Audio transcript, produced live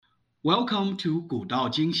Welcome to 古道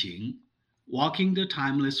今行, Walking the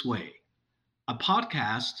Timeless Way, a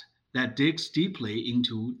podcast that digs deeply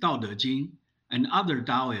into Dao De Jing and other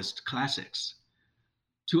Taoist classics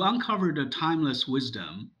to uncover the timeless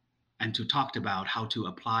wisdom and to talk about how to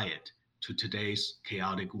apply it to today's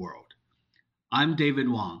chaotic world. I'm David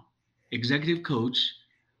Wang, executive coach.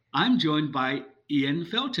 I'm joined by Ian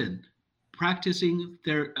Felton, practicing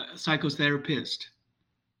psychotherapist.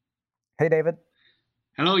 Hey, David.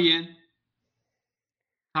 Hello, Ian.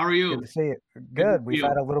 How are Good you? to see you. Good to Good. see We've you.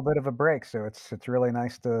 had a little bit of a break, so it's really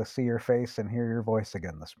nice to see your face and hear your voice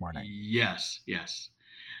again this morning. Yes, yes.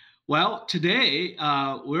 Well, today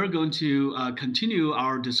we're going to continue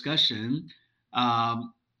our discussion.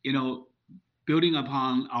 Um, you know, building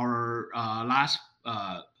upon our last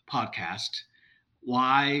podcast,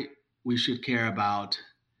 why we should care about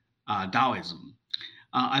Taoism.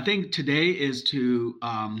 I think today is to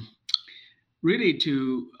really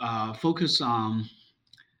to focus on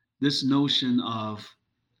this notion of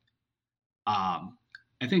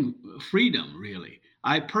I think freedom really.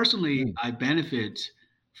 I personally Mm. I benefit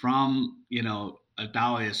from a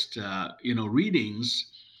Taoist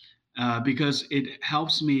readings because it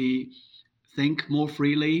helps me think more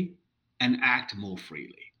freely and act more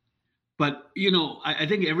freely. But I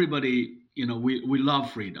think everybody we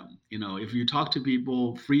love freedom. If you talk to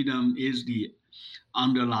people, freedom is the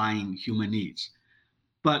underlying human needs.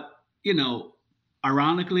 But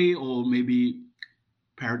ironically or maybe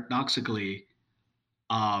paradoxically,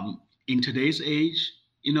 in today's age,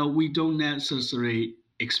 we don't necessarily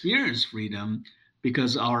experience freedom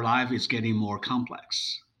because our life is getting more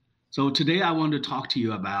complex. So today I want to talk to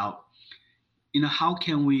you about, how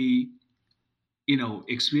can we,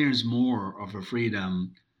 experience more of a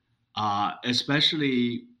freedom,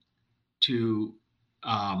 especially to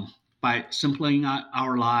by simplifying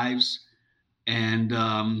our lives and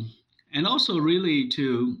and also really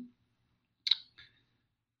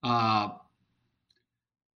uh,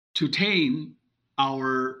 to tame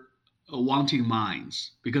our wanting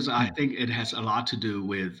minds because I Mm. think it has a lot to do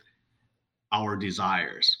with our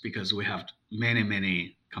desires because we have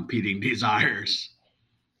many competing desires.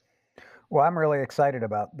 Well, I'm really excited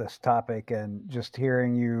about this topic and just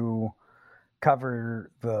hearing you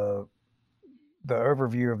cover the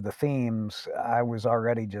overview of the themes. I was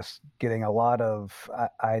already just getting a lot of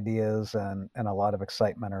ideas and a lot of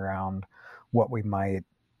excitement around what we might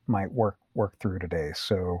work through today.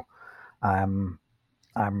 So I'm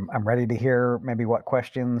I'm ready to hear maybe what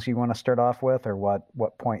questions you want to start off with, or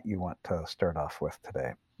what point you want to start off with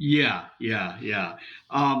today. Yeah.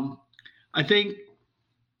 I think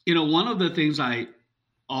one of the things I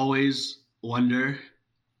always wonder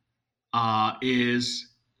is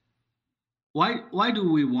why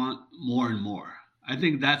do we want more and more? I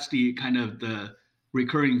think that's the kind of the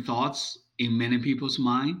recurring thoughts in many people's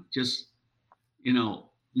mind. Just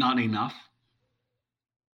not enough.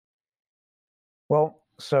 Well,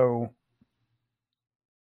 so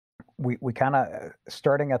we kind of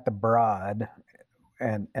starting at the broad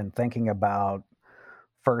and thinking about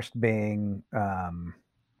first being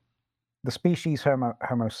the species Homo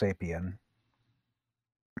sapien.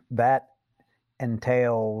 That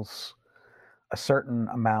entails a certain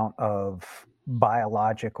amount of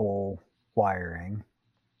biological wiring.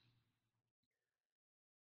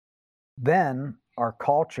 Then our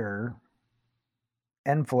culture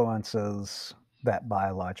influences that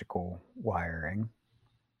biological wiring.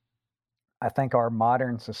 I think our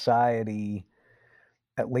modern society,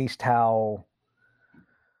 at least how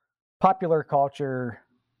popular culture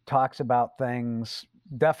talks about things,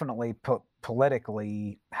 definitely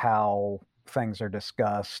politically, how things are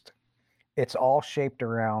discussed, it's all shaped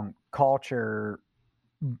around culture,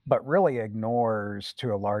 but really ignores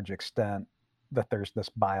to a large extent that there's this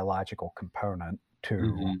biological component to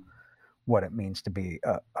Hmm. what it means to be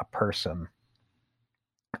a person.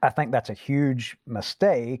 I think that's a huge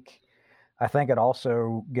mistake. I think it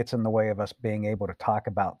also gets in the way of us being able to talk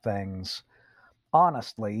about things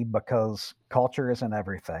honestly because culture isn't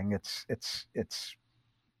everything. It's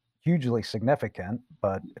hugely significant,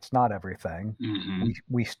 but it's not everything. Hmm.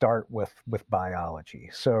 We start with biology.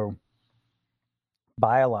 So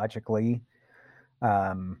biologically,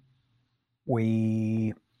 um,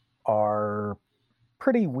 we are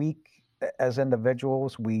pretty weak as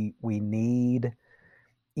individuals. We need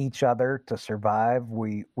each other to survive.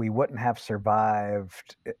 We wouldn't have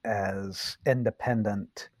survived as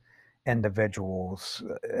independent individuals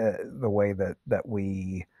the way that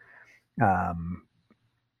we um,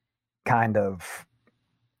 kind of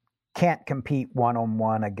can't compete one on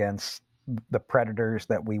one against the predators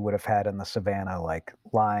that we would have had in the savannah, like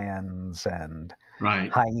lions and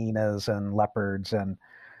Right. hyenas and leopards, and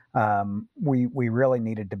we really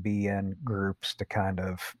needed to be in groups to kind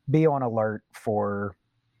of be on alert for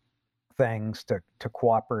things, to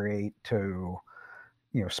cooperate, to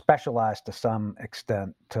specialize to some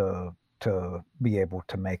extent to be able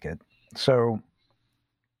to make it. So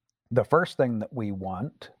the first thing that we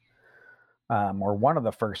want, or one of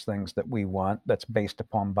the first things that we want that's based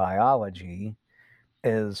upon biology,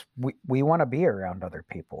 is we want to be around other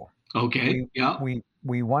people. Okay. We Yeah.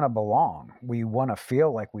 we want to belong. We want to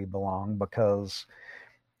feel like we belong, because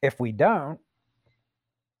if we don't,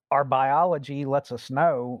 our biology lets us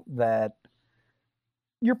know that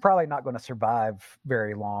you're probably not going to survive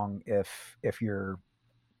very long if you're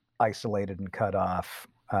isolated and cut off.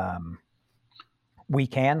 We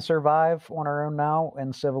can survive on our own now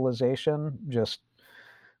in civilization, just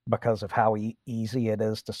because of how easy it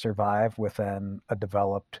is to survive within a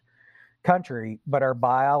developed country, but our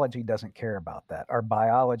biology doesn't care about that. Our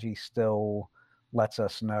biology still lets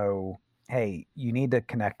us know, hey, you need to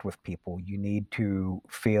connect with people. You need to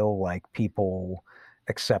feel like people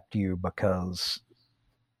accept you, because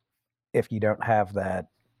if you don't have that,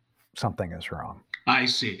 something is wrong. I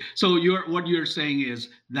see. So what you're saying is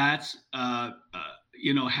that's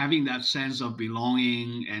having that sense of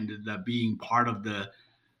belonging and the being part of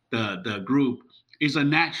the group is a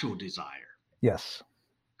natural desire. Yes,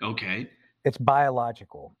 Okay. it's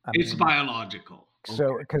biological. I It's mean, biological.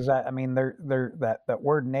 so Okay. because I mean, that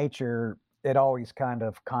word nature, it always kind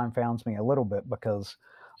of confounds me a little bit, because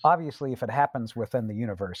obviously, if it happens within the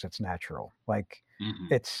universe, it's natural. Like, Hmm.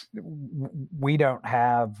 we don't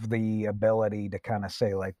have the ability to kind of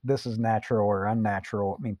say like this is natural or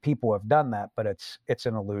unnatural. I mean, people have done that, but it's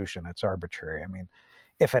an illusion. It's arbitrary. I mean,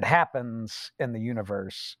 if it happens in the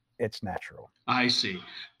universe, it's natural. I see.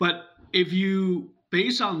 But if you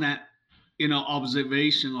base on that,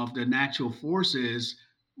 observation of the natural forces,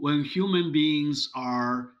 when human beings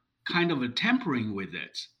are kind of a tempering with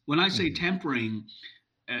it. When I say Hmm. tempering,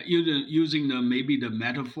 using the maybe the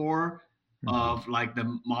metaphor Hmm. of like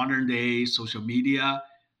the modern day social media, Hmm.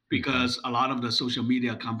 because a lot of the social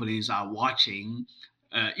media companies are watching,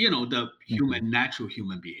 the Hmm. natural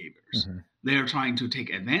human behaviors. Hmm. They're trying to take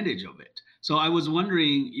advantage of it. So I was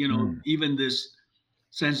wondering, Hmm. even this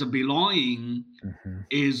sense of belonging Hmm.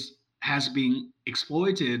 is has been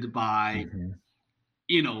exploited by Hmm.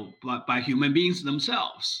 by human beings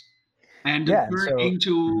themselves and Yeah, and turn so.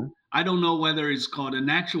 into, Mhm. I don't know whether it's called a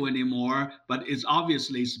natural anymore, but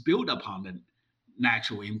it's built upon the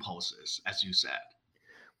natural impulses, as you said.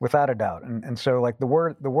 Without a doubt, and so, like, the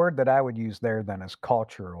word that I would use there then is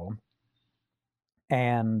cultural,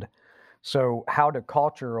 and so how do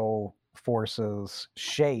cultural forces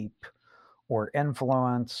shape or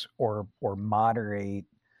influence or moderate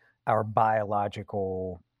our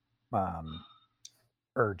biological, um,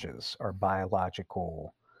 urges, our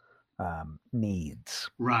biological, needs?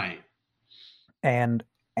 Right. And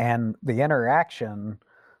the interaction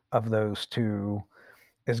of those 2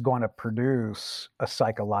 is going to produce a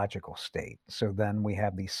psychological state. So then we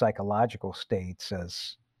have these psychological states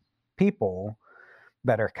as people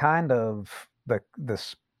that are kind of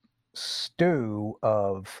this stew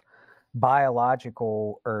of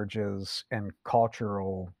biological urges and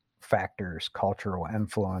cultural factors, cultural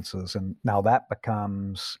influences, and now that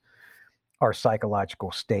becomes our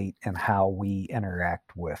psychological state and how we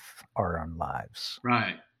interact with our own lives.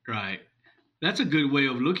 Right. Right. That's a good way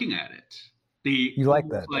of looking at it. The You like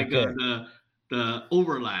almost that? like Okay. the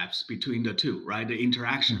overlaps between the two, right? The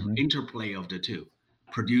interaction, Mhm. interplay of the two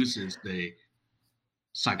produces the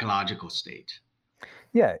psychological state.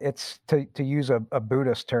 Yeah, it's to use a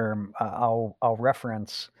Buddhist term. I'll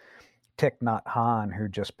reference Thich Nhat Hanh, who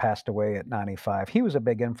just passed away at 95. He was a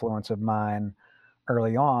big influence of mine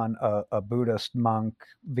early on, a Buddhist monk,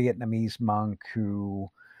 Vietnamese monk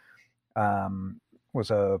who, um,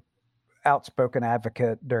 was a outspoken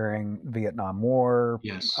advocate during Vietnam War.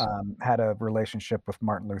 Yes. Had a relationship with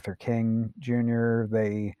Martin Luther King Jr.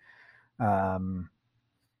 They, um,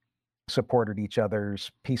 supported each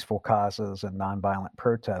other's peaceful causes and nonviolent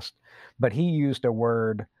protest. But he used a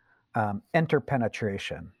word,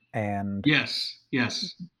 interpenetration, and Yes.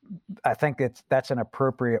 Yes. I think that's an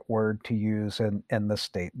appropriate word to use in this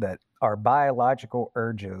state, that our biological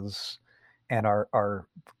urges and our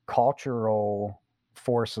cultural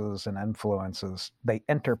forces and influences, they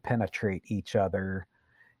interpenetrate each other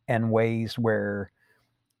in ways where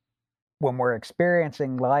when we're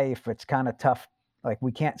experiencing life, it's kind of tough. Like,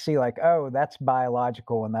 we can't see like, oh, that's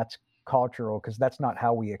biological and that's cultural, because that's not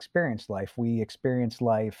how we experience life. We experience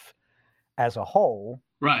life as a whole,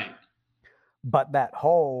 Right. but that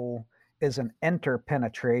whole is an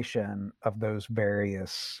interpenetration of those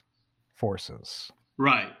various forces.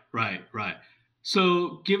 Right, right, right.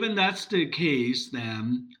 So, given that's the case,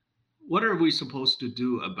 then what are we supposed to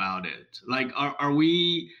do about it? Like, are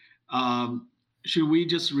we, um, should we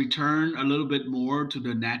just return a little bit more to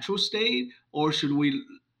the natural state, or should we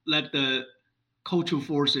let the cultural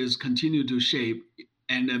forces continue to shape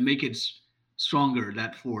and make it stronger,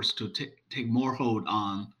 that force to take more hold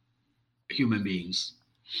on human beings?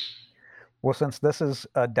 Well, since this is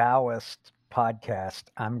a Taoist podcast,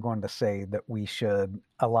 I'm going to say that we should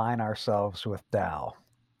align ourselves with Tao.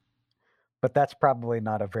 But that's probably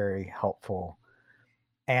not a very helpful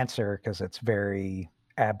answer because it's very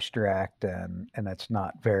abstract and it's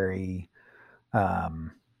not very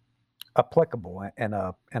um, applicable in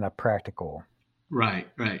a practical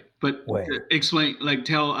Right, right. But way. explain, like,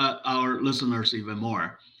 tell our listeners even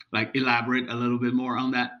more, like, elaborate a little bit more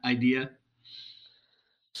on that idea.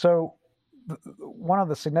 So, one of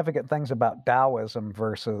the significant things about Taoism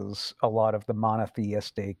versus a lot of the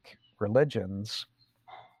monotheistic religions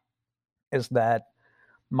is that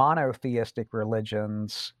monotheistic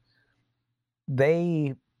religions,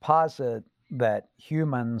 they posit that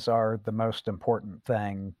humans are the most important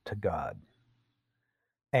thing to God.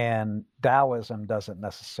 And Taoism doesn't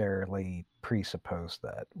necessarily presuppose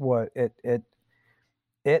that. What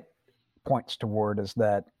it points toward is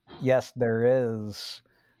that yes, there is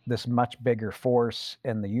this much bigger force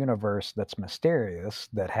in the universe that's mysterious,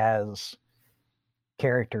 that has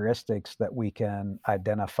characteristics that we can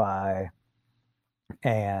identify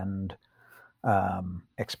and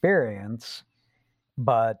experience,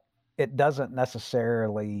 but it doesn't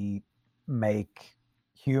necessarily make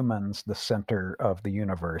humans the center of the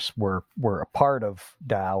universe. We're a part of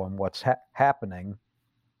Tao and what's happening,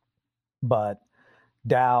 but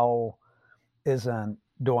Tao isn't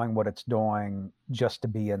doing what it's doing just to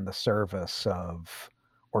be in the service of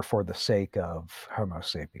or for the sake of Homo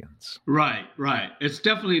sapiens. Right, right. It's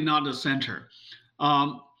definitely not the center.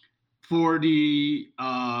 Um, for the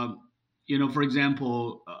for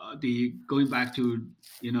example, the going back to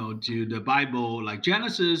to the Bible, like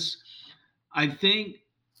Genesis, I think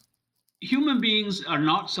human beings are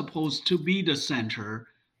not supposed to be the center,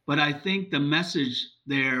 but I think the message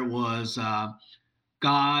there was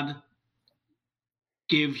God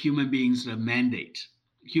give human beings a mandate.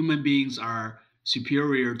 Human beings are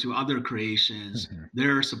superior to other creations. Mhm,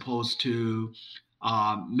 They're supposed to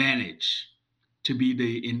manage, to be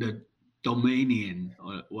the in the dominion.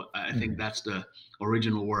 Or what I think mhm, that's the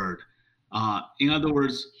original word. In other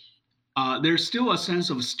words, there's still a sense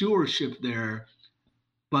of stewardship there.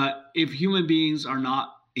 But if human beings are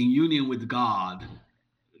not in union with God,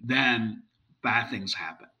 then bad things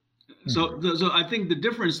happen. mhm, So I think the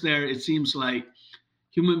difference there, it seems like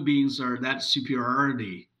human beings are that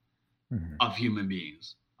superiority mhm, of human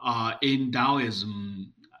beings. In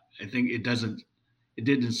Taoism, I think it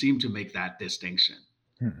didn't seem to make that distinction.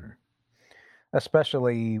 mhm.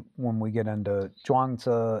 Especially when we get into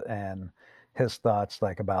Zhuangzi and his thoughts,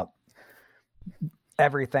 like about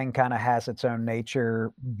everything kind of has its own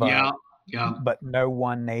nature, Yeah, but yeah, no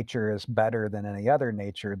one nature is better than any other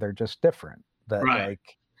nature. They're just different. That right,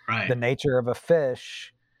 like right, the nature of a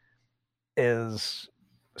fish is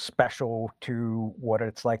special to what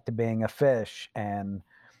it's like to being a fish, and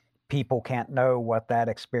people can't know what that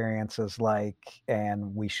experience is like,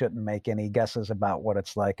 and we shouldn't make any guesses about what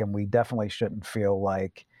it's like, and we definitely shouldn't feel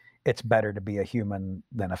like it's better to be a human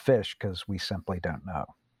than a fish because we simply don't know.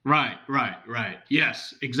 right, right, right.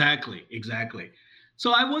 Yes, exactly, exactly.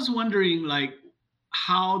 So I was wondering, like,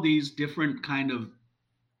 how these different kind of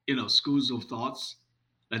schools of thoughts,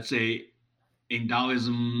 let's say in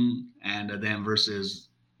Taoism, and then versus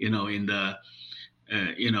in the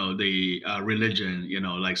the religion,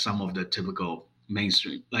 like some of the typical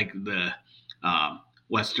mainstream, like the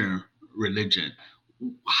Western religion.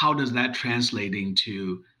 How does that translate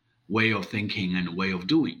into way of thinking and way of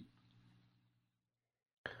doing?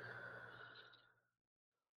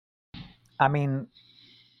 I mean,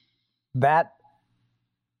 that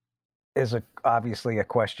is obviously a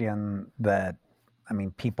question that, I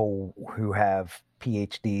mean, people who have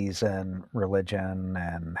PhDs in religion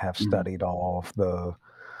and have Mhm. studied all of the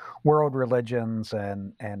world religions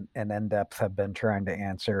and in depth have been trying to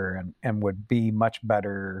answer and would be much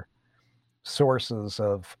better sources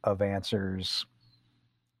of answers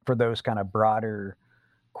for those kind of broader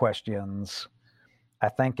questions. I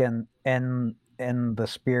think in the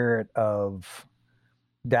spirit of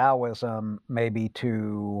Taoism, maybe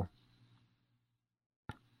to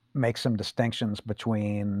make some distinctions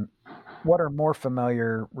between what are more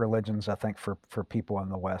familiar religions, I think, for people in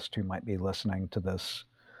the West who might be listening to this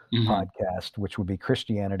Hmm. podcast, which would be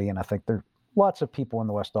Christianity. And I think there lots of people in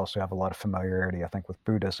the West also have a lot of familiarity, I think, with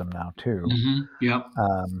Buddhism now too. Hmm. Yep.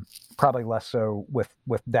 Um, Probably less so with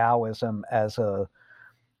Taoism as a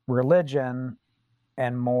religion,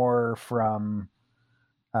 and more from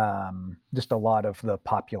just a lot of the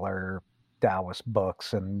popular Taoist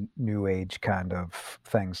books and New Age kind of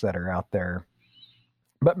things that are out there,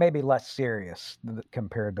 but maybe less serious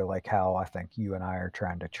compared to like how I think you and I are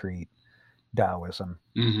trying to treat Taoism.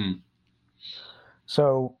 Hmm.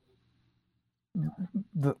 So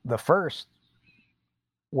the first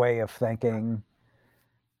way of thinking,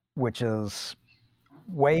 which is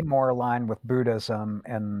way more aligned with Buddhism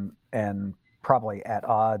and probably at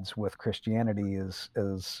odds with Christianity, is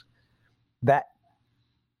that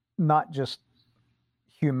not just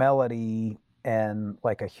humility in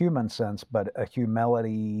like a human sense, but a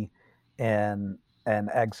humility in an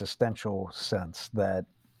existential sense. That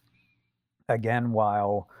again,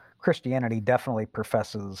 while Christianity definitely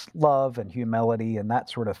professes love and humility and that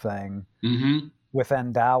sort of thing, Hmm.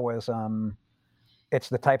 within Taoism, it's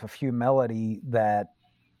the type of humility that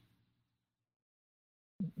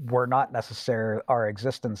we're not necessarily, our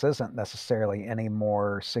existence isn't necessarily any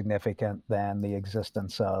more significant than the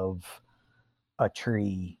existence of a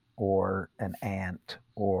tree or an ant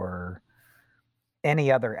or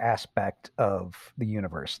any other aspect of the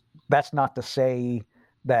universe. That's not to say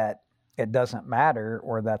that it doesn't matter,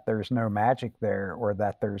 or that there's no magic there, or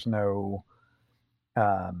that there's no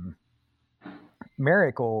um,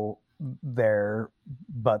 miracle there,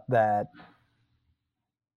 but that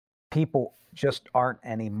people just aren't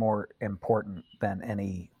any more important than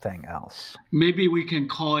anything else. Maybe we can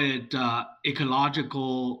call it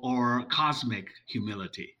ecological or cosmic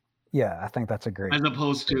humility, Yeah, I think that's a great, as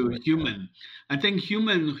opposed great to way to put it. human. I think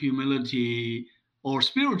human humility or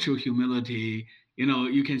spiritual humility,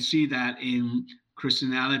 you can see that in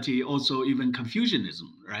Christianity, also even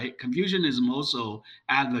Confucianism, right? Confucianism also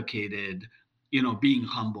advocated, being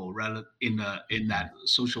humble in in Mhm, that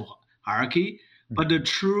social hierarchy. But the mhm,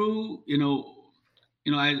 true,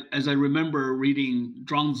 as I remember reading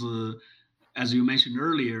Zhuangzi, as you mentioned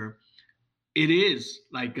earlier, it is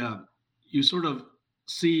like you sort of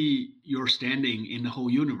see your standing in the whole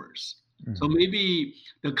universe. So mhm, maybe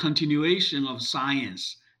the continuation of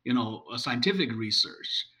science, scientific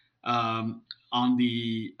research um, on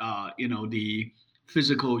the the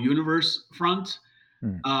physical universe front,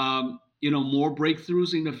 mhm. more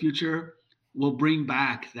breakthroughs in the future will bring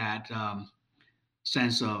back that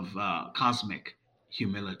sense of cosmic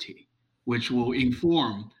humility, which will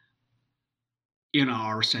inform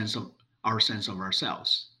our sense of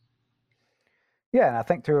ourselves. Yeah, and I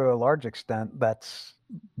think to a large extent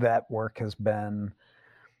that work has been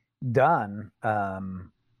done.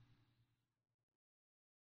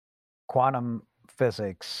 Quantum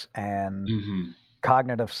physics and Hmm.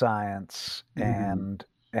 cognitive science Hmm.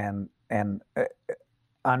 and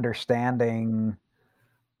understanding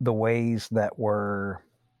the ways that we're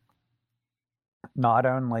not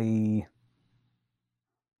only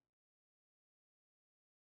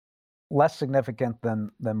less significant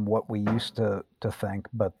than what we used to think,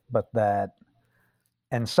 but that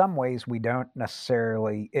in some ways we don't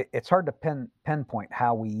necessarily. It's hard to pinpoint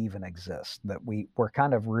how we even exist. That we're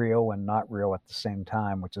kind of real and not real at the same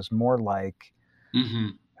time, which is more like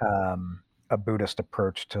Hmm. a Buddhist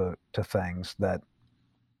approach to things. That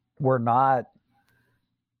we're not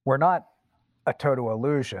we're not a total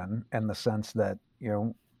illusion in the sense that,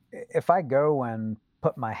 if I go and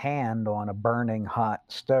put my hand on a burning hot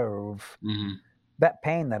stove, Hmm. that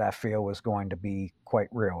pain that I feel is going to be quite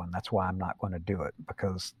real. And that's why I'm not going to do it,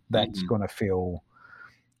 because that's Hmm. going to feel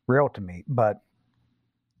real to me. But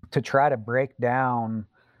to try to break down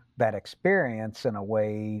that experience in a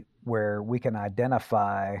way where we can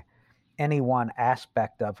identify any one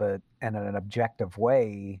aspect of it in an objective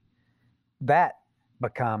way, that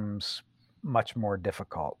becomes much more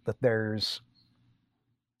difficult. That there's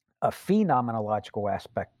a phenomenological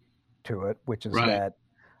aspect to it, which is Right. that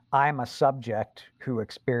I'm a subject who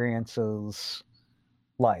experiences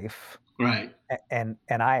life, Right. and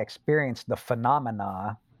I experience the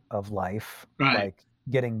phenomena of life, Right. like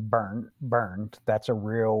getting burned. That's a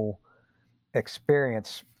real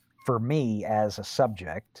experience for me as a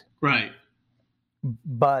subject. Right.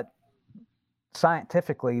 But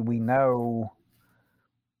scientifically, we know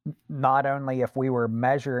not only if we were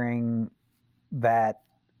measuring that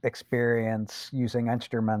experience using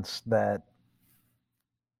instruments, that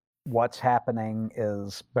what's happening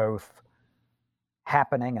is both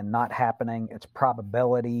happening and not happening. It's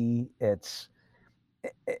probability, it's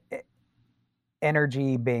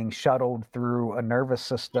energy being shuttled through a nervous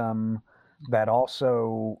system that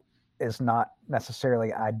also is not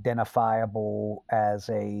necessarily identifiable as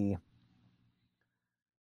a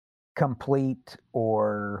complete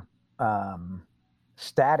or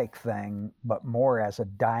static thing, but more as a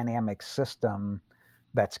dynamic system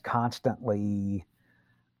that's constantly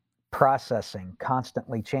processing,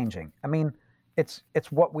 constantly changing. I mean, it's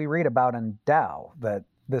what we read about in Tao, that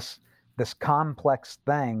this complex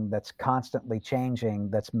thing that's constantly changing,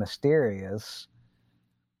 that's mysterious.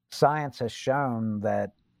 Science has shown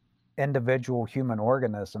that individual human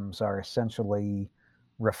organisms are essentially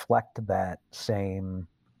reflect that same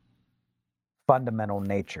fundamental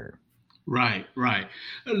nature. Right, right.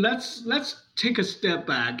 Let's take a step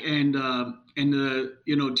back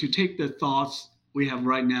to take the thoughts we have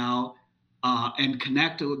right now and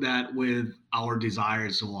connect that with our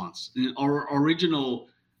desires and wants. And our original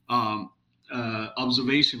um,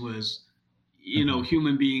 observation was, Hmm.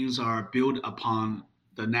 human beings are built upon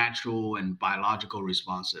the natural and biological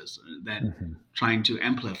responses, then Hmm. trying to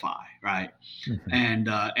amplify, right, Hmm.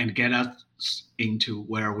 and get us into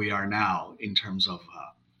where we are now in terms of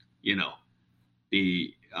you know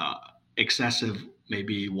the excessive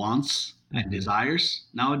maybe wants and Hmm. desires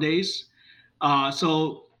nowadays.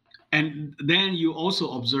 So, and then you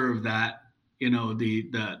also observe that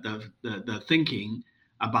the thinking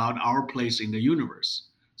about our place in the universe.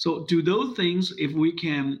 So, do those things, if we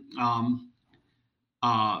can,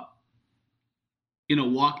 uh,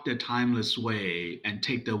 walk the timeless way and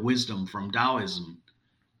take the wisdom from Taoism,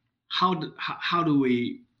 how do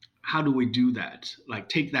we do that? Like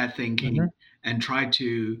take that thinking Hmm. and try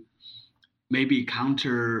to maybe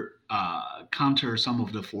counter some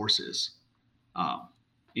of the forces um,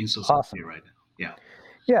 in society Awesome. right now. Yeah.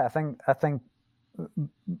 Yeah, I think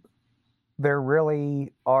there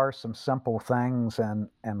really are some simple things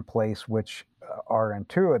in place which are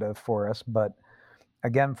intuitive for us, but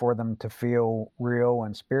again, for them to feel real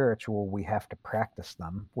and spiritual, we have to practice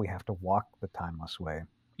them. We have to walk the timeless way.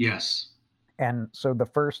 Yes. And so the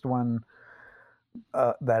first one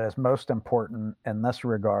that is most important in this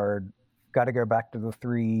regard, got to go back to the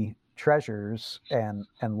three treasures and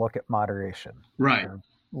look at moderation. Right.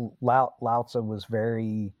 Lao Tzu was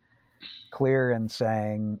very clear in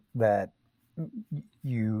saying that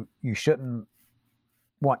you shouldn't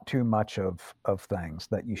want too much of things,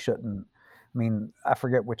 that you shouldn't. I mean, I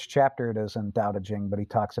forget which chapter it is in Tao Te Ching, but he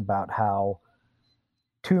talks about how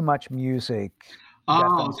too much music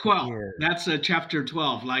Oh, deafens the 12. ear. That's chapter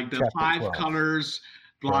 12. Like the Chapter five 12, colors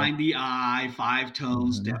right? blind the eye, five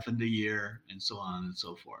tones Hmm. deafen the ear, and so on and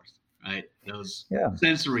so forth. Right? Those Yeah.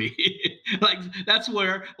 sensory. Like that's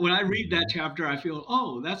where when I read that Mhm. chapter, I feel,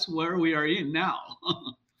 oh, that's where we are in now.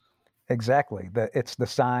 Exactly. It's the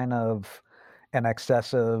sign of an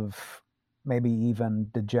excessive, maybe even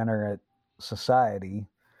degenerate society.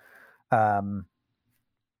 Um,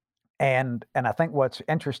 and I think what's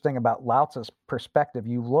interesting about Lao Tzu's perspective,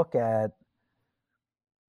 you look at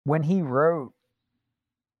when he wrote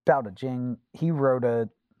Tao Te Ching, he wrote it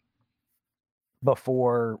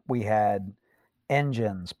before we had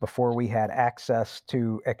engines, before we had access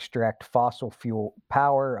to extract fossil fuel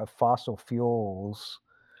power of fossil fuels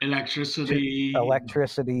to Electricity.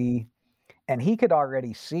 electricity. And he could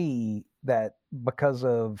already see that because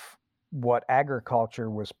of what agriculture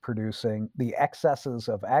was producing, the excesses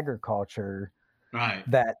of agriculture, Right.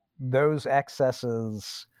 that those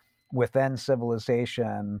excesses within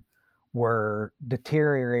civilization were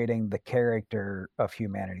deteriorating the character of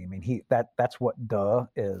humanity. I mean, that's what duh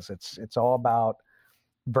is. It's all about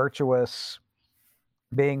virtuous,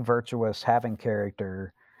 being virtuous, having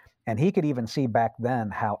character. And he could even see back then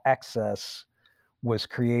how excess was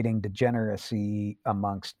creating degeneracy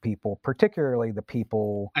amongst people, particularly the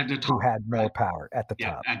people At the who top, had more right? power at the Yeah,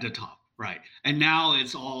 top. at the top, right. And now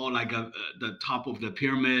it's all like the top of the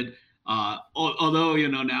pyramid. Although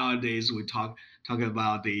nowadays we talk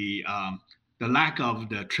about the lack of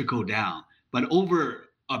the trickle down, but over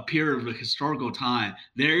a period of historical time,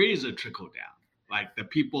 there is a trickle down. Like the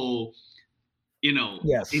people, in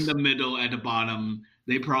Yes. the middle at the bottom,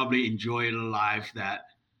 they probably enjoy a life that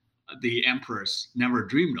the emperors never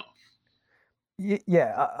dreamed of.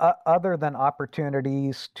 Yeah. Other than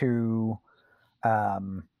opportunities to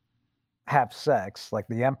um, have sex, like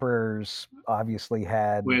the emperors obviously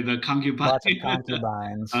had Where the concubine, lots of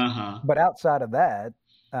concubines, uh huh, but outside of that,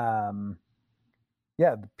 um,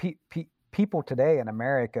 yeah, the people today in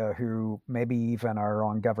America who maybe even are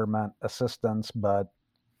on government assistance, but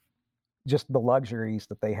just the luxuries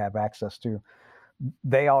that they have access to,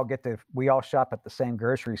 we all shop at the same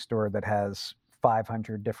grocery store that has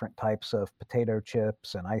 500 different types of potato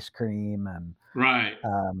chips and ice cream and right.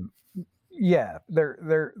 um, Yeah,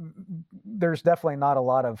 there's definitely not a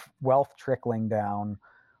lot of wealth trickling down,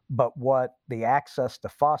 but what the access to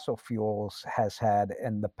fossil fuels has had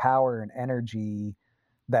and the power and energy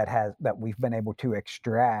that we've been able to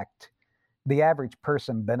extract, the average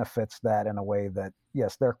person benefits that in a way that,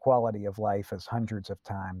 yes, their quality of life is hundreds of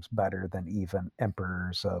times better than even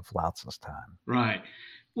emperors of Lao Tzu's time. Right.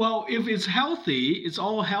 Well, if it's healthy, it's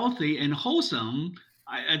all healthy and wholesome.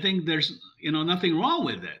 I think there's nothing wrong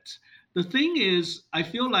with it. The thing is, I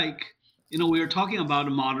feel like we are talking about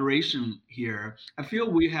moderation here. I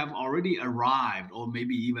feel we have already arrived, or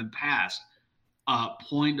maybe even passed a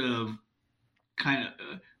point of kind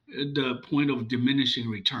of the point of diminishing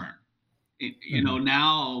return. Mhm,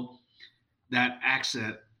 Now that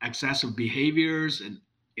excessive behaviors and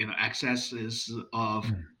excesses of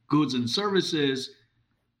mhm. goods and services,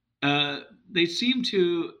 they seem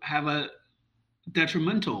to have a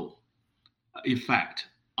detrimental effect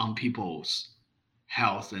on people's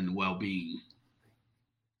health and well-being.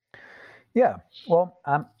 Yeah, well,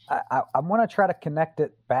 I wanna try to connect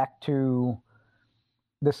it back to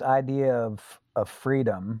this idea of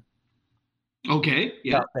freedom Okay,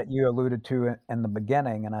 yeah. that you alluded to in the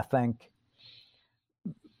beginning, and I think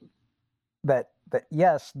that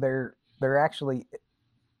yes, there actually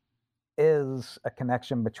is a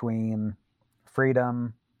connection between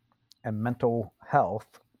freedom and mental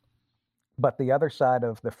health, but the other side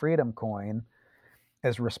of the freedom coin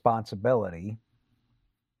is responsibility,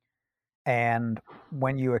 and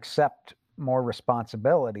when you accept more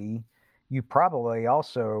responsibility, you probably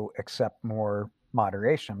also accept more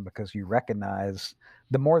moderation because you recognize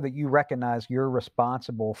the more that you recognize you're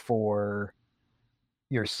responsible for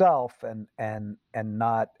yourself and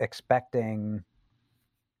not expecting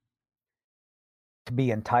to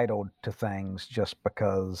be entitled to things just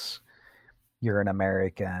because you're an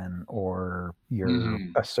American or you're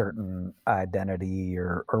Hmm. a certain identity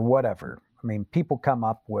or whatever. I mean, people come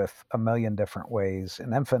up with a million different ways,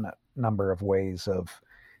 an infinite number of ways of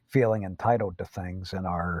feeling entitled to things in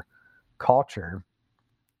our culture.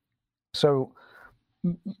 So,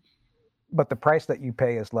 but the price that you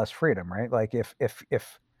pay is less freedom, right? Like if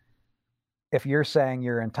you're saying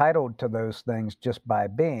you're entitled to those things just by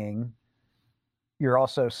being, you're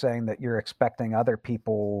also saying that you're expecting other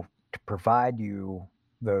people to provide you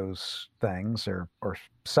those things or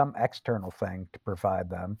some external thing to provide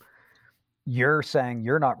them. You're saying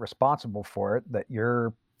you're not responsible for it, that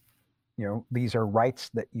these are rights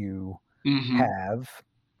that you Hmm. have.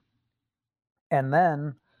 And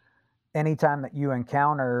then anytime that you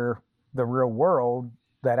encounter the real world,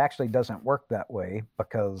 that actually doesn't work that way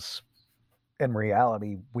because in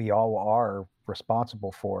reality, we all are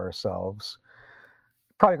responsible for ourselves.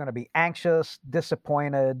 Probably gonna be anxious,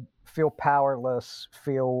 disappointed, feel powerless,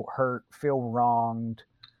 feel hurt, feel wronged,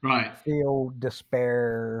 Right. feel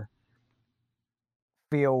despair,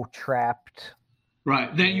 feel trapped.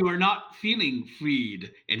 Right. You Then know? you are not feeling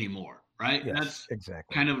freed anymore. Right. Yes, That's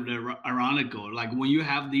exactly. kind of the ironical. Like when you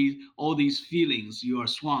have all these feelings, you are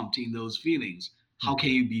swamped in those feelings. How can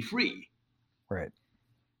Mhm. you be free? Right.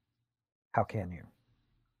 How can you?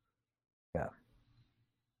 Yeah.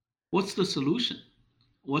 What's the solution?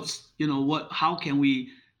 What how can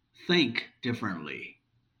we think differently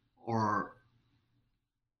or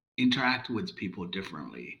interact with people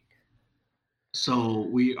differently so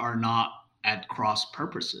we are not at cross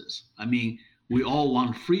purposes? I mean, we all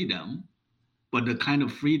want freedom, but the kind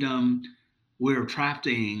of freedom we're trapped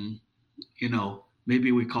in,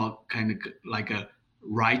 maybe we call it kind of like a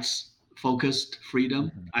rights focused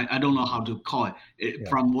freedom. Mhm. I don't know how to call it. Yeah.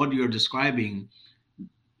 From what you're describing,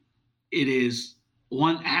 it is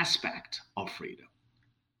one aspect of freedom,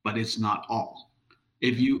 but it's not all.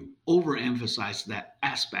 If Mhm. you overemphasize that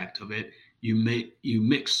aspect of it, you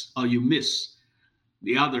miss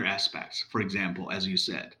the other aspects. For example, as you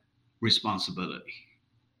said, responsibility.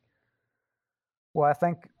 Well, I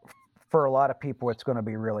think for a lot of people, it's gonna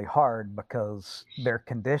be really hard because their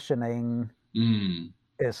conditioning Mm,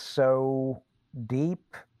 is so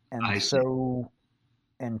deep and I see. so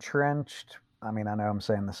entrenched. I mean, I know I'm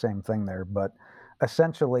saying the same thing there, but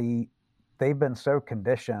essentially, they've been so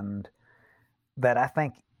conditioned that I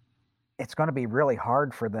think it's gonna be really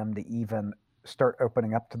hard for them to even start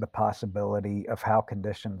opening up to the possibility of how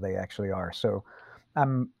conditioned they actually are. So,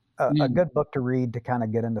 a Mm, good book to read to kinda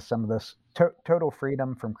get into some of this, Total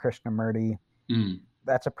Freedom from Krishnamurti, mm,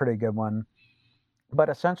 that's a pretty good one. But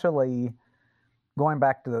essentially, going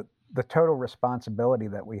back to the total responsibility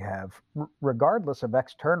that we have, regardless of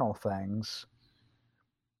external things,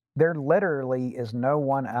 there literally is no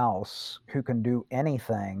one else who can do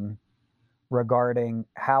anything regarding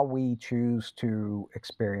how we choose to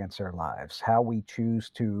experience our lives, how we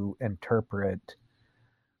choose to interpret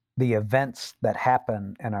the events that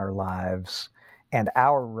happen in our lives, and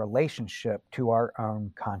our relationship to our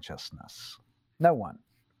own consciousness. No one.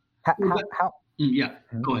 Well, How yeah,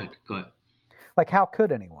 hmm? go ahead. Go ahead. Like how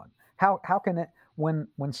could anyone? How can it when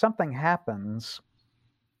something happens,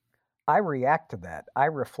 I react to that. I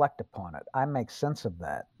reflect upon it. I make sense of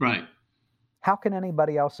that. Right. How can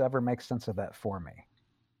anybody else ever make sense of that for me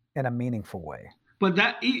in a meaningful way? But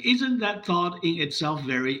isn't that thought in itself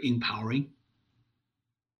very empowering?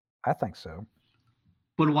 I think so.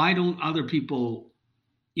 But why don't other people,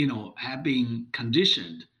 have been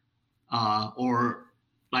conditioned, or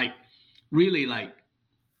like really like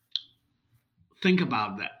think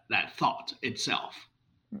about that thought itself?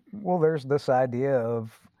 Well, there's this idea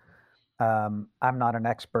of I'm not an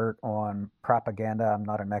expert on propaganda. I'm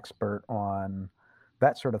not an expert on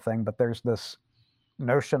that sort of thing. But there's this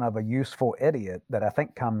notion of a useful idiot that I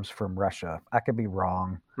think comes from Russia. I could be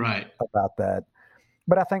wrong Right. about that.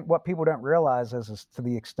 But I think what people don't realize is to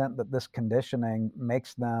the extent that this conditioning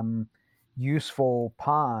makes them useful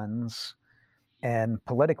pawns in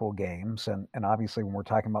political games. And obviously, when we're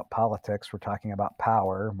talking about politics, we're talking about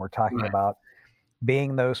power, and we're talking Right. about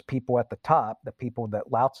being those people at the top, the people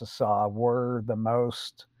that Lao Tzu saw were the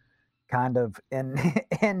most kind of in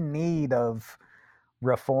in need of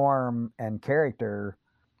reform and character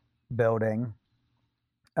building.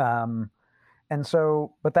 Um, and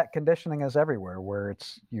so, but that conditioning is everywhere, where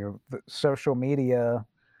it's the social media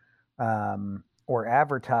or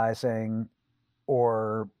advertising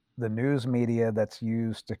or the news media that's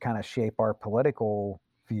used to kind of shape our political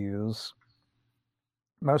views.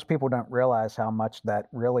 Most people don't realize how much that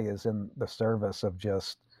really is in the service of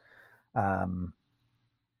just um,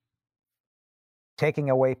 taking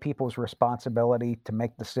away people's responsibility to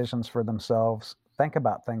make decisions for themselves, think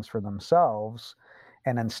about things for themselves,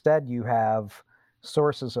 and instead you have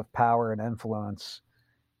sources of power and influence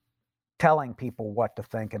telling people what to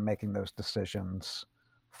think and making those decisions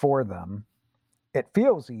for them. It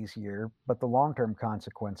feels easier, but the long term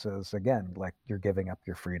consequences, again, like you're giving up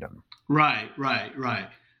your freedom. Right. Right. Right.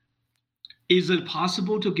 Is it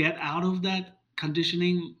possible to get out of that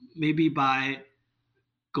conditioning maybe by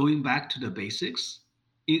going back to the basics?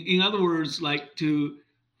 In other words, like to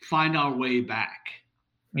find our way back,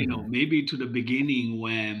 Hmm. maybe to the beginning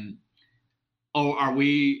when, or are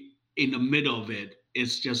we in the middle of it?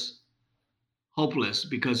 It's just hopeless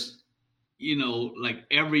because, like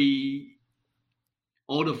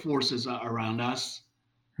all the forces are around us,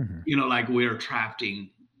 Hmm. like we're trapped in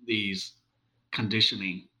these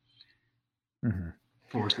conditioning Hmm.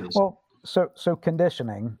 forces. Well, so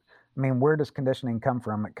conditioning. I mean, where does conditioning come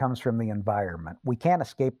from? It comes from the environment. We can't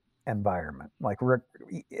escape environment. Like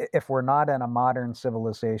if we're not in a modern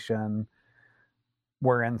civilization,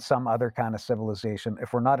 we're in some other kind of civilization.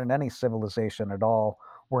 If we're not in any civilization at all,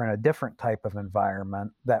 we're in a different type of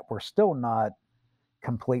environment that we're still not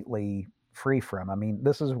completely free from. I mean,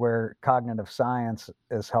 this is where cognitive science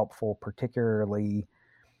is helpful, particularly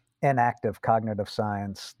inactive cognitive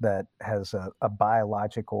science that has a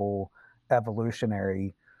biological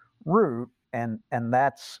evolutionary root. And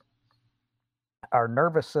that's our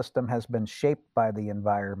nervous system has been shaped by the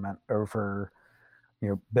environment over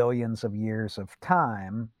billions of years of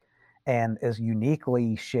time and is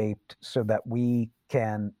uniquely shaped so that we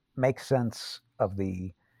can make sense of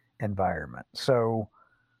the environment. So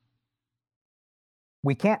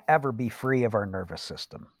we can't ever be free of our nervous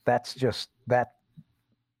system. That's just that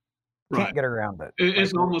Right. can't get around it.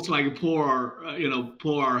 It's Like almost like pull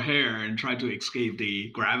our hair and try to escape the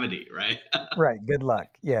gravity, right? right, good luck.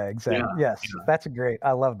 Yeah, Yeah. exactly. Yes, Yeah. that's a great.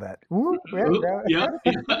 I love that. Woo, yeah, Oh, grab yeah.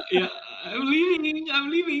 Yeah. Yeah. I'm leaving. I'm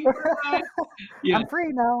leaving. Bye. Yeah. I'm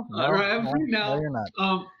free now. All No, right. I'm no, free no, now. you're not.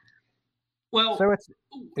 Um, well, So it's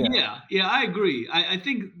yeah. yeah. Yeah. I agree. I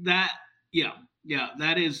think that, yeah. Yeah.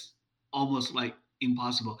 That is almost like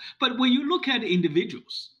impossible. But when you look at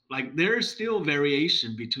individuals, like there is still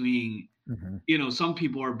variation between, Hmm. some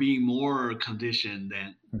people are being more conditioned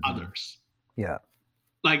than Hmm. others. Yeah.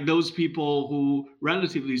 Like those people who,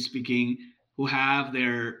 relatively speaking, who have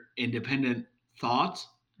their independent thoughts,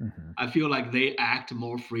 Hmm. I feel like they act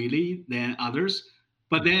more freely than others.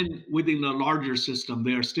 But Hmm. then within the larger system,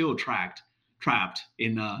 they are still trapped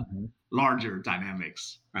in Hmm. larger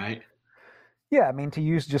dynamics, right? Yeah, I mean, to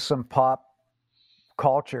use just some pop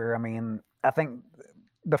culture, I mean, I think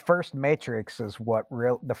the first Matrix is what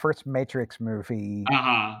real the first Matrix movie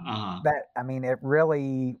Uh-huh. Uh-huh. that I mean, it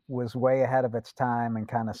really was way ahead of its time and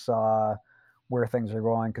kind of saw where things are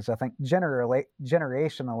going because I think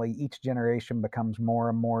generationally each generation becomes more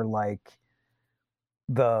and more like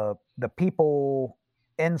the people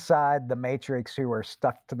inside the matrix who are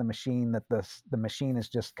stuck to the machine that the machine is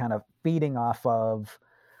just kind of feeding off of,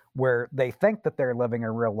 where they think that they're living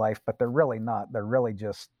a real life, but they're really not. They're really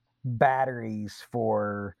just batteries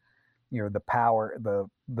for, the power,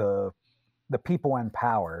 the people in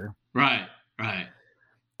power. Right. Right.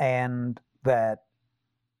 And that,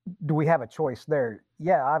 do we have a choice there?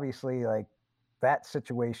 Yeah, obviously, like, that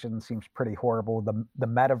situation seems pretty horrible. The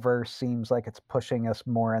metaverse seems like it's pushing us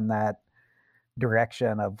more in that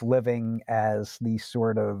direction of living as these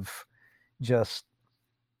sort of just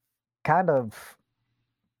kind of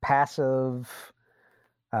passive,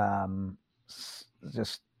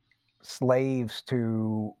 just slaves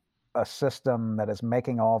to a system that is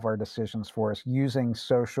making all of our decisions for us, using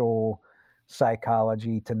social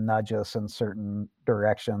psychology to nudge us in certain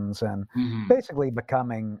directions, and Hmm. basically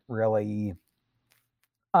becoming really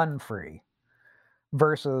unfree,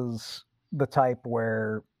 versus the type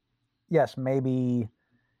where, yes, maybe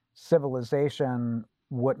civilization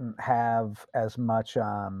wouldn't have as much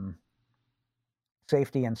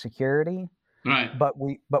safety and security, Right. but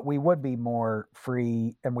we would be more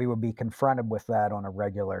free, and we would be confronted with that on a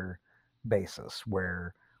regular basis,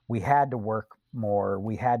 where we had to work more,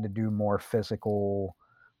 we had to do more physical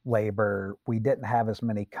labor, we didn't have as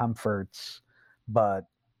many comforts, but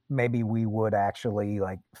maybe we would actually,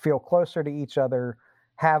 like, feel closer to each other,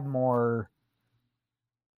 have more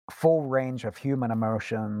full range of human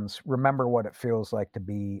emotions, remember what it feels like to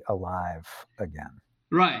be alive again.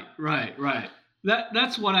 Right. Right. Right.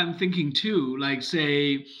 That's what I'm thinking too. Like,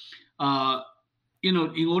 say, uh, in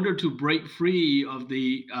order to break free of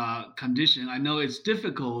the condition, I know it's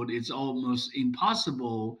difficult. It's almost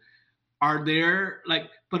impossible. Are there,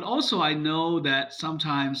 like, but also I know that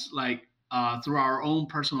sometimes, like, through our own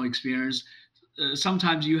personal experience,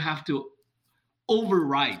 sometimes you have to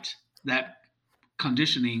overwrite that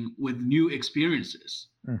conditioning with new experiences.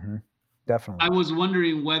 Hmm. I Definitely. was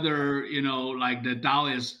wondering whether, like, the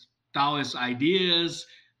Taoist ideas,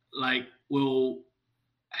 like, will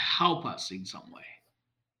help us in some way.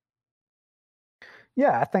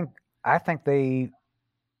 Yeah, I think they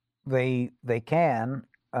can.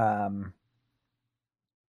 Um,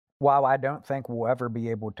 while I don't think we'll ever be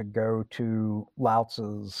able to go to Lao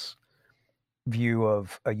Tzu's view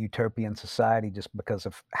of a utopian society, just because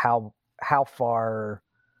of how far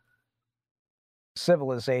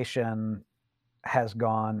civilization has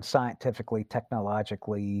gone scientifically,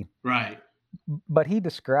 technologically, Right. but he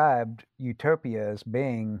described utopia as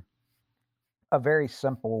being a very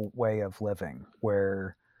simple way of living,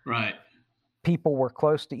 where Right. people were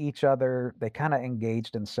close to each other. They kind of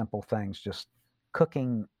engaged in simple things, just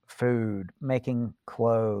cooking food, making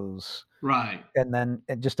clothes, Right. and then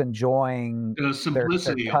just enjoying The their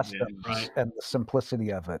simplicity of it. customs Right. and the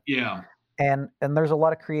simplicity of it. Yeah. And there's a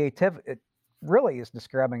lot of creative. It really is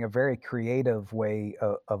describing a very creative way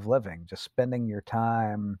of living, just spending your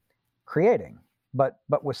time creating, but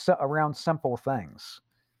with around simple things,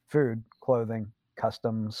 food, clothing,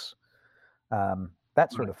 customs,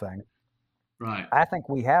 that sort Right. of thing. Right. I think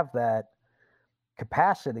we have that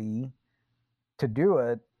capacity to do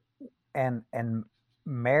it, and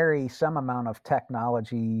marry some amount of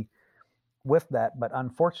technology with that. But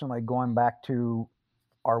unfortunately, going back to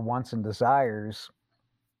our wants and desires,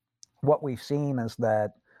 what we've seen is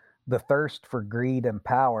that the thirst for greed and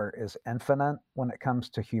power is infinite when it comes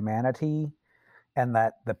to humanity, and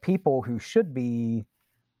that the people who should be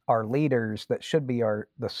our leaders, that should be our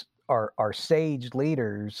sage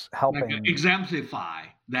leaders Like, helping. exemplify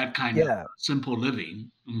that kind of Yeah, simple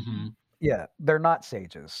living. Hmm. yeah, they're not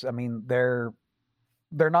sages. I mean, they're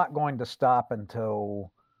not going to stop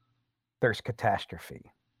until there's catastrophe.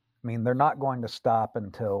 I mean, they're not going to stop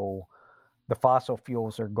until the fossil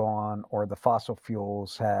fuels are gone, or the fossil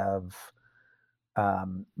fuels have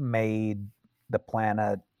made the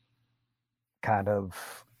planet kind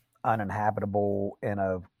of uninhabitable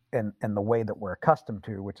in the way that we're accustomed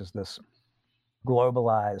to, which is this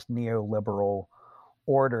globalized neoliberal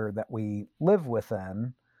order that we live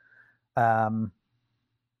within. Um,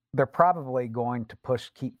 they're probably going to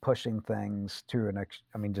keep pushing things to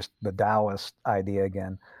I mean, just the Taoist idea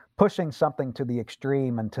again, pushing something to the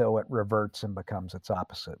extreme until it reverts and becomes its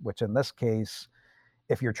opposite, which in this case,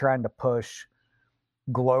 if you're trying to push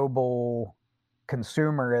global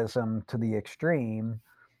consumerism to the extreme,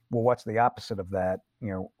 well, what's the opposite of that?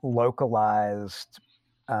 Localized,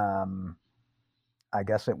 um, I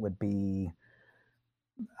guess it would be,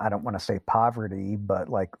 I don't want to say poverty, but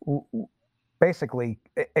like basically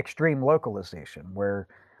extreme localization, where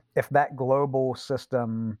if that global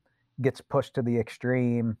system gets pushed to the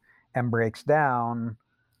extreme and breaks down,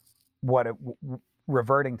 what it,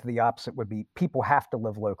 reverting to the opposite would be people have to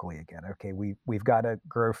live locally again. Okay, we've got to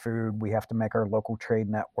grow food, we have to make our local trade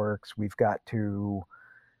networks, we've got to,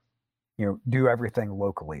 do everything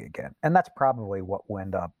locally again. And that's probably what will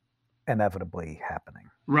end up inevitably happening.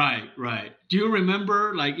 Right, right. Do you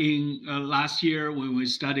remember, like in last year when we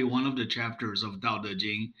studied one of the chapters of Dao De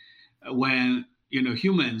Jing, when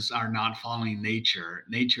humans are not following nature,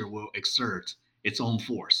 nature will exert its own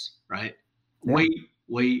force, right? Yeah.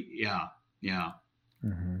 Wait, yeah, yeah,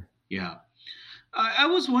 Hmm. yeah. I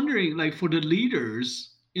was wondering, like for the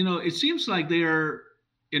leaders, it seems like they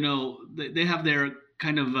have their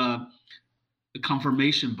kind of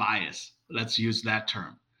confirmation bias. Let's use that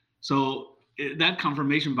term. So that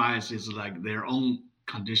confirmation bias is like their own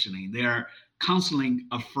conditioning. They're constantly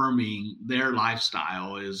affirming their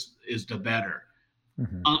lifestyle is the better.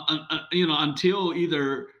 Hmm. Until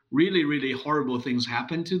either really really horrible things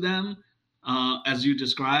happen to them, as you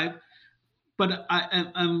described. But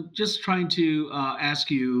I'm just trying to ask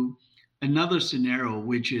you another scenario,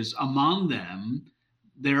 which is among them,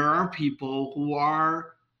 there are people who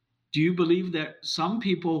are. Do you believe that some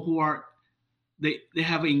people who are they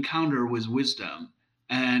have encounter with wisdom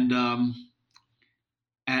and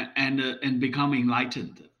and become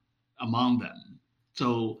enlightened among them?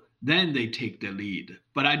 So then they take the lead.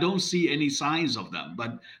 But I don't see any signs of them.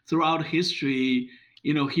 But throughout history,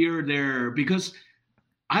 here there because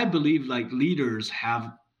I believe like leaders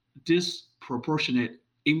have disproportionate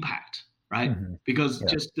impact, right? Hmm. Because Yeah.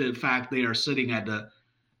 just the fact they are sitting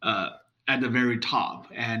uh, at the very top,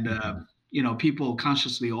 and Hmm. people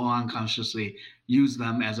consciously or unconsciously use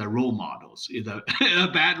them as a role models, either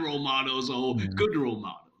bad role models or Hmm. good role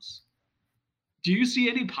models. Do you see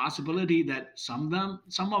any possibility that some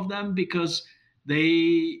of them, because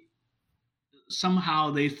they somehow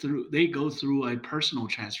they go through a personal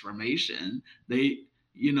transformation, they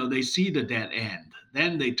see the dead end,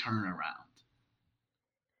 then they turn around.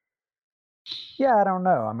 Yeah, I don't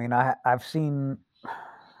know. I mean, I've seen,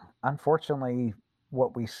 unfortunately,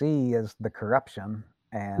 what we see is the corruption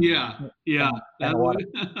and Yeah, yeah, and that a lot of would.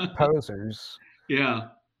 posers, Yeah,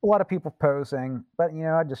 a lot of people posing. But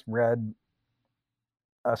I just read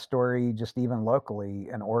a story, just even locally,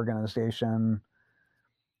 an organization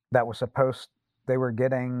that was supposed they were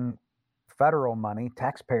getting federal money,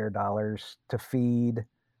 taxpayer dollars, to feed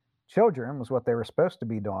children was what they were supposed to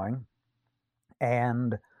be doing,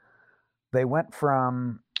 and they went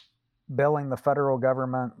from billing the federal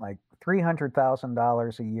government like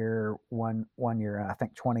 $300,000 a year one year, I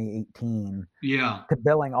think 2018, yeah, to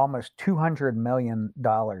billing almost $200 million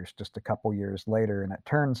just a couple years later. And it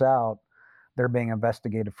turns out they're being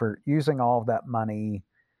investigated for using all of that money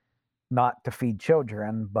not to feed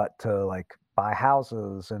children, but to like buy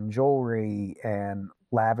houses and jewelry and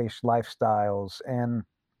lavish lifestyles. And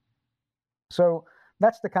so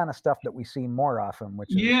that's the kind of stuff that we see more often,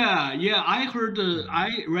 which is, yeah, yeah. mm,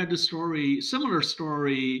 I read the story, similar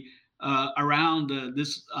story, around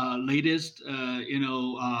this latest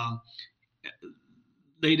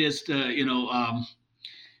latest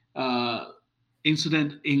uh,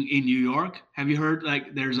 incident in New York. Have you heard,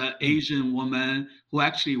 like there's an mm, Asian woman who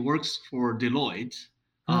actually works for Deloitte,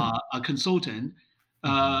 mm, a consultant.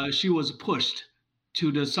 mhm, She was pushed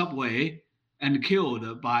to the subway and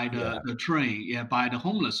killed by yeah, the train, yeah, by the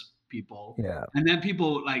homeless people. yeah, And then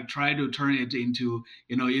people like try to turn it into,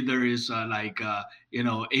 either is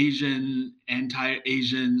Asian,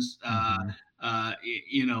 anti-Asians, mhm,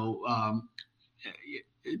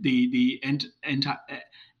 the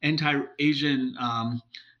anti-Asian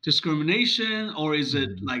discrimination, or is it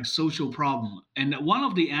mhm, like social problem? And one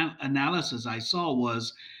of the analysis I saw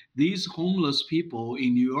was these homeless people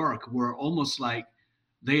in New York were almost like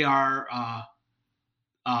they are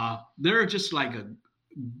they're just like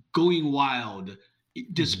going wild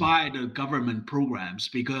mhm, despite the government programs,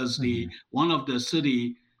 because the mhm, one of the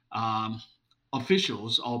city um,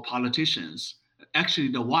 officials or politicians, actually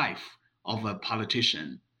the wife of a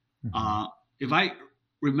politician, mhm, uh, if I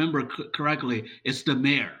remember correctly, it's the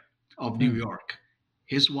mayor of New mm, York.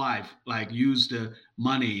 His wife like used the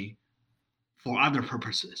money for other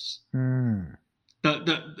purposes. mm,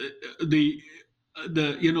 The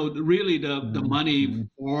really the money mhm,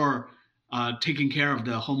 for taking care of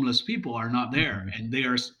the homeless people are not there, mhm, and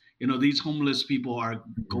there's these homeless people are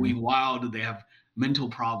mhm. going wild. They have mental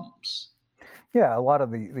problems. Yeah, a lot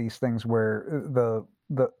of these things where the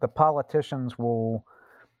politicians will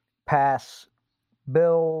pass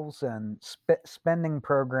bills and spending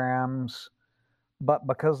programs, but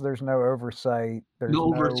because there's no oversight, No there's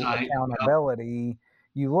no oversight. Yep. accountability.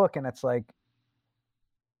 You look and it's like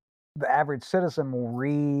the average citizen will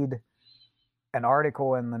read an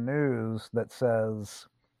article in the news that says,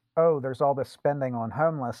 "Oh, there's all this spending on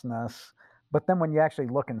homelessness," but then when you actually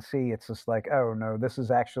look and see, it's just like, "Oh, no, this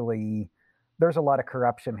is actually there's a lot of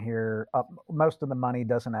corruption here." Most of the money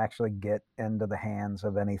doesn't actually get into the hands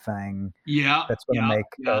of anything Yeah, that's gonna yeah, make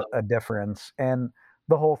yeah, a difference, and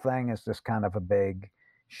the whole thing is just kind of a big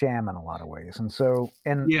sham in a lot of ways, and so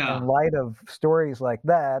in yeah. light of stories like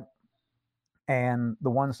that and the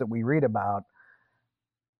ones that we read about,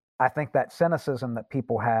 I think that cynicism that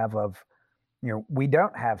people have of, we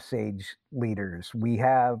don't have sage leaders. We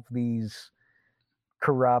have these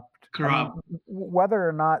corrupt, I mean, Corrupt. whether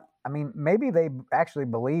or not, I mean, maybe they actually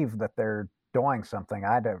believe that they're doing something.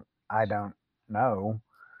 I don't know.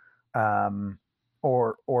 Um,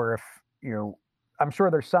 or if, I'm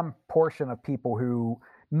sure there's some portion of people who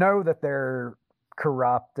know that they're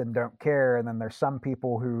corrupt and don't care. And then there's some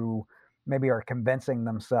people who maybe are convincing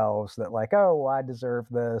themselves that like, oh, I deserve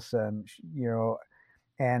this. And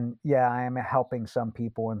yeah, I am helping some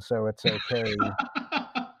people, and so it's okay.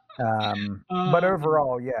 But Um,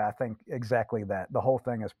 overall, yeah, I think exactly that. The whole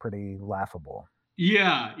thing is pretty laughable.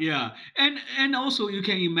 yeah, yeah, and also you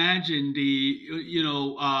can imagine the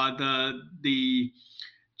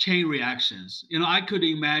chain reactions. I could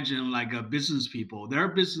imagine like a business people. There are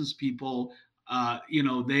business people.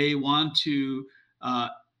 They want to, uh,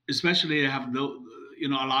 especially they have a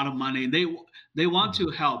lot of money. They want to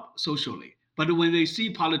Mhm. help socially, but when they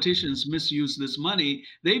see politicians misuse this money,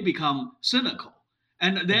 they become cynical.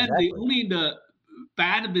 And then Exactly. the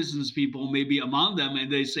bad business people may be among them,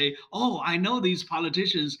 and they say, "Oh, I know these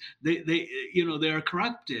politicians. They are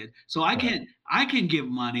corrupted, so Right. I can give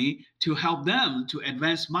money to help them to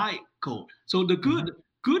advance my code." So the Mhm.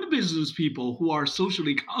 good business people who are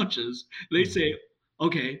socially conscious, they say, Mhm.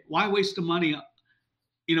 "Okay, why waste the money,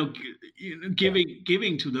 Yeah.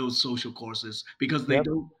 giving to those social courses because they Yep.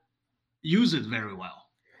 don't use it very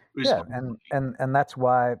well, Yeah, responsibly." and that's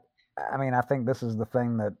why, I mean, I think this is the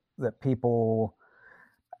thing that people,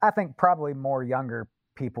 I think probably more younger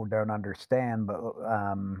people don't understand, but,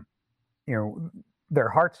 you know, their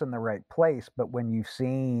heart's in the right place, but when you've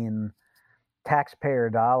seen taxpayer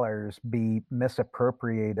dollars be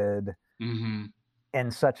misappropriated Hmm.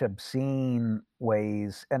 in such obscene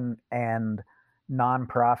ways, and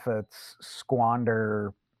nonprofits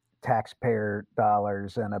squander taxpayer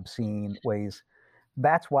dollars in obscene ways,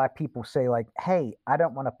 that's why people say like, "Hey, I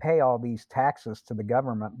don't want to pay all these taxes to the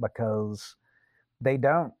government," because they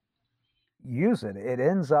don't use it. It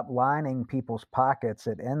ends up lining people's pockets.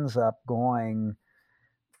 It ends up going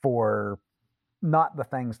for not the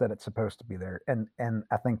things that it's supposed to be there. And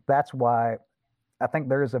I think that's why I think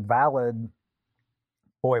there is a valid,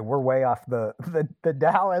 boy, we're way off the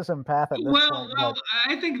Taoism path at this point, Well,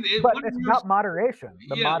 I think but what it's we're about moderation,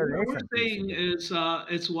 the yeah, what we're moderation piece saying again. is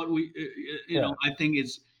it's what we Yeah, I think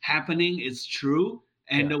it's happening, it's true,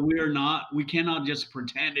 and yeah, we cannot just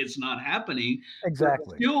pretend it's not happening. But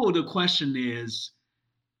exactly. still the question is,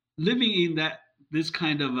 living in this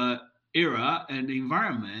kind of a era and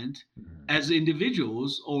environment, Mhm, as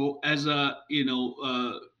individuals or as a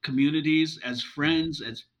communities, as mhm, friends,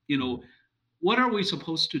 as mhm. what are we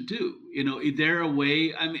supposed to do? Is there a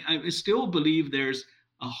way? I mean, I still believe there's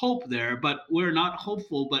a hope there, but we're not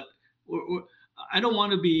hopeful. But I don't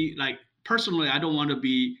want to be like, personally, I don't want to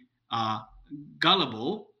be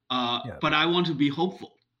gullible, Yeah, but I want to be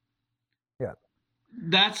hopeful. yeah.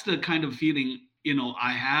 That's the kind of feeling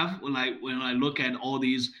I have when I look at all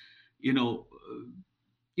these, you know,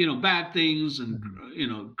 bad things and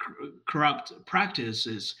Mhm, corrupt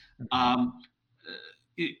practices. mhm. Um,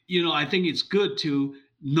 I think it's good to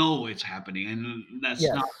know it's happening, and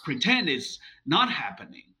let's not Yes, pretend it's not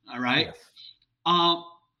happening. All right. yes. Um,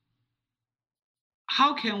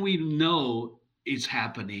 how can we know it's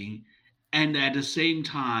happening, and at the same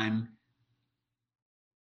time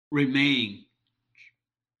remain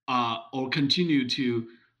or continue to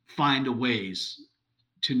find ways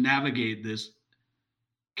to navigate this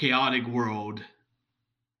chaotic world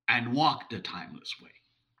and walk the timeless way?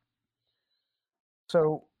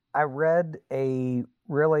 So I read a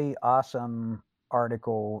really awesome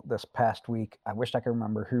article this past week. I wish I could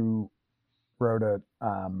remember who wrote it.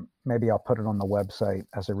 Maybe I'll put it on the website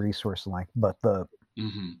as a resource link. But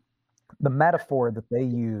Hmm. the metaphor that they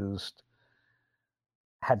used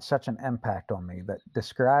had such an impact on me, that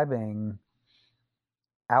describing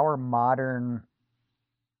our modern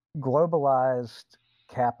globalized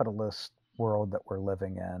capitalist world that we're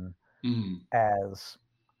living in Hmm. as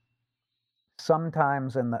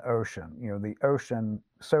sometimes in the ocean, the ocean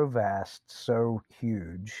so vast, so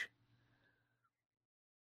huge,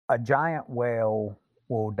 a giant whale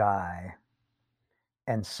will die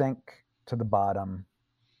and sink to the bottom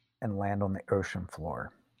and land on the ocean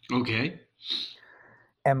floor. Okay.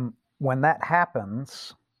 And when that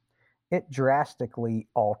happens, it drastically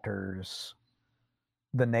alters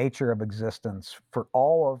the nature of existence for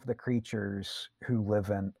all of the creatures who live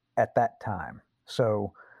in at that time.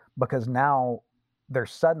 So, because now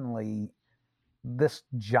there's suddenly this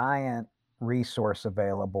giant resource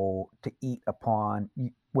available to eat upon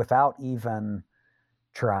without even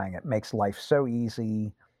trying. It makes life so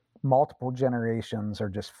easy. Multiple generations are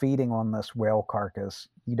just feeding on this whale carcass.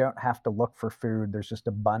 You don't have to look for food, there's just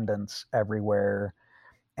abundance everywhere.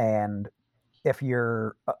 And if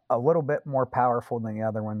you're a little bit more powerful than the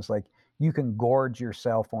other ones, like you can gorge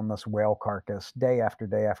yourself on this whale carcass day after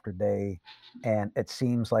day after day, and it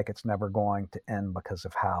seems like it's never going to end because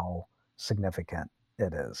of how significant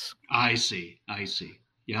it is. I see. I see.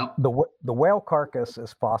 Yep. The whale carcass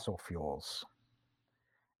is fossil fuels,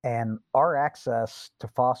 and our access to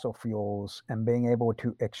fossil fuels and being able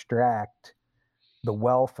to extract the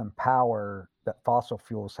wealth and power that fossil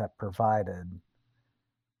fuels have provided,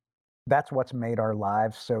 that's what's made our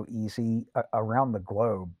lives so easy around the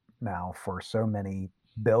globe now for so many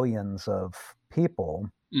billions of people.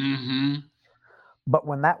 Mm-hmm. But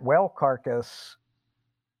when that whale carcass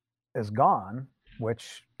is gone,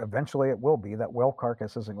 which eventually it will be, that whale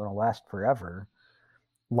carcass isn't going to last forever.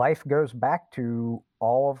 Life goes back to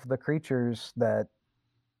all of the creatures that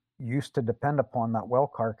used to depend upon that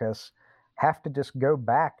whale carcass have to just go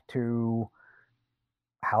back to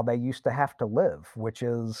how they used to have to live, which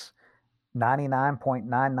is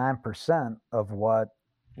 99.99% of what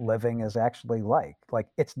living is actually like. Like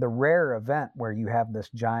it's the rare event where you have this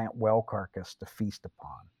giant whale carcass to feast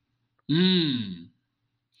upon. Mm.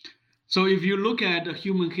 So if you look at the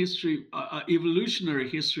human history, evolutionary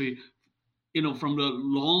history, from the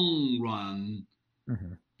long run,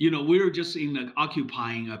 Hmm. we're just in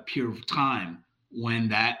occupying a period of time when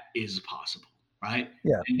that is possible, right?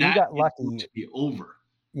 Yeah, And we that got is going lucky. to be over.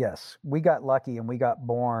 Yes, we got lucky and we got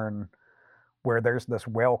born where there's this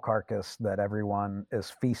whale carcass that everyone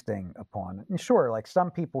is feasting upon. And sure, like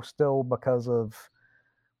some people still, because of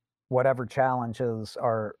whatever challenges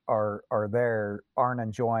are there, aren't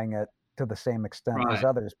enjoying it to the same extent as Right.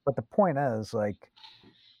 others. But the point is, like,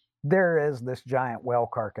 there is this giant whale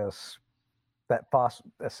carcass that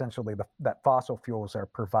essentially that fossil fuels are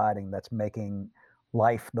providing that's making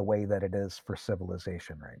life the way that it is for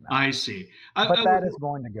civilization right now. I see. But that is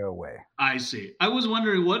going to go away. I see. I was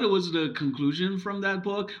wondering what was the conclusion from that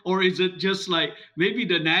book, or is it just like maybe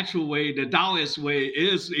the natural way, the Taoist way,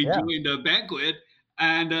 is Yeah. enjoying the banquet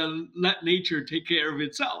and let nature take care of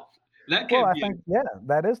itself? That Well, can I be think yeah,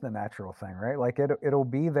 that is the natural thing, right? Like it'll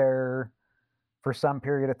be there for some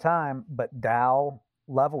period of time, but Tao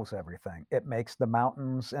levels everything. It makes the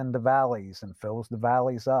mountains and the valleys and fills the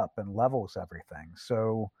valleys up and levels everything.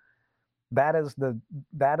 So that is the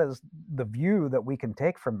view that we can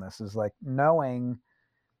take from this is like knowing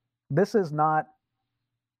this is not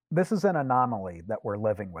this is an anomaly that we're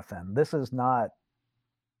living within. This is not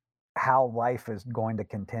how life is going to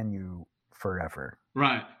continue forever.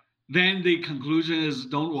 right. Then the conclusion is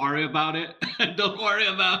don't worry about it. Don't worry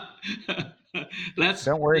about. let's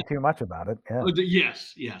Don't worry too much about it. Yeah.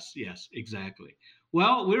 Yes, yes, yes, exactly.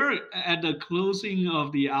 Well, we're at the closing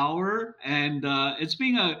of the hour, and it's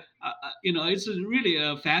been it's really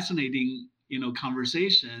a fascinating,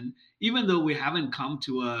 conversation. Even though we haven't come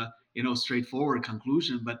to a, straightforward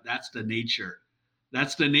conclusion, but that's the nature.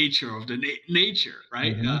 That's the nature of the nature,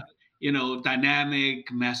 right? Hmm. Dynamic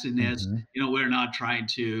messiness. Hmm. We're not trying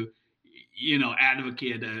to,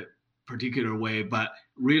 advocate a particular way, but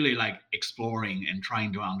really like exploring and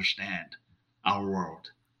trying to understand our world.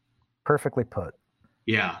 Perfectly put.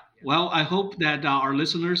 Yeah. Well, I hope that our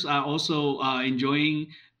listeners are also enjoying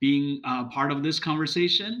being part of this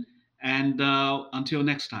conversation. And until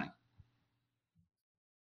next time.